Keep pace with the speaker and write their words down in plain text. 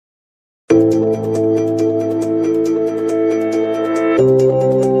Balance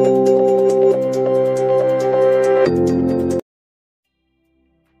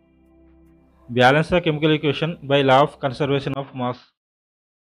the chemical equation by law of conservation of mass.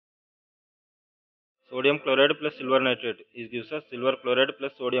 Sodium chloride plus silver nitrate gives us silver chloride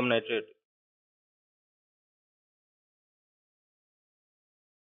plus sodium nitrate.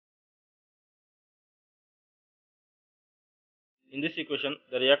 In this equation,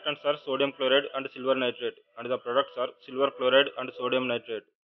 the reactants are sodium chloride and silver nitrate, and the products are silver chloride and sodium nitrate.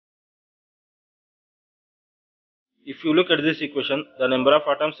 If you look at this equation, the number of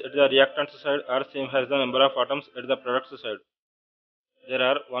atoms at the reactant side are same as the number of atoms at the product side. There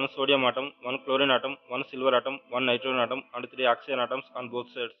are one sodium atom, one chlorine atom, one silver atom, one nitrogen atom, and 3 oxygen atoms on both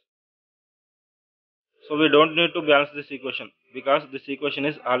sides. So we don't need to balance this equation because this equation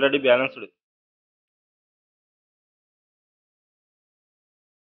is already balanced.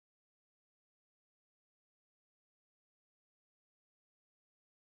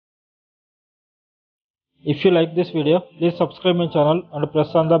 If you like this video, please subscribe my channel and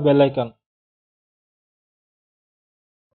press on the bell icon.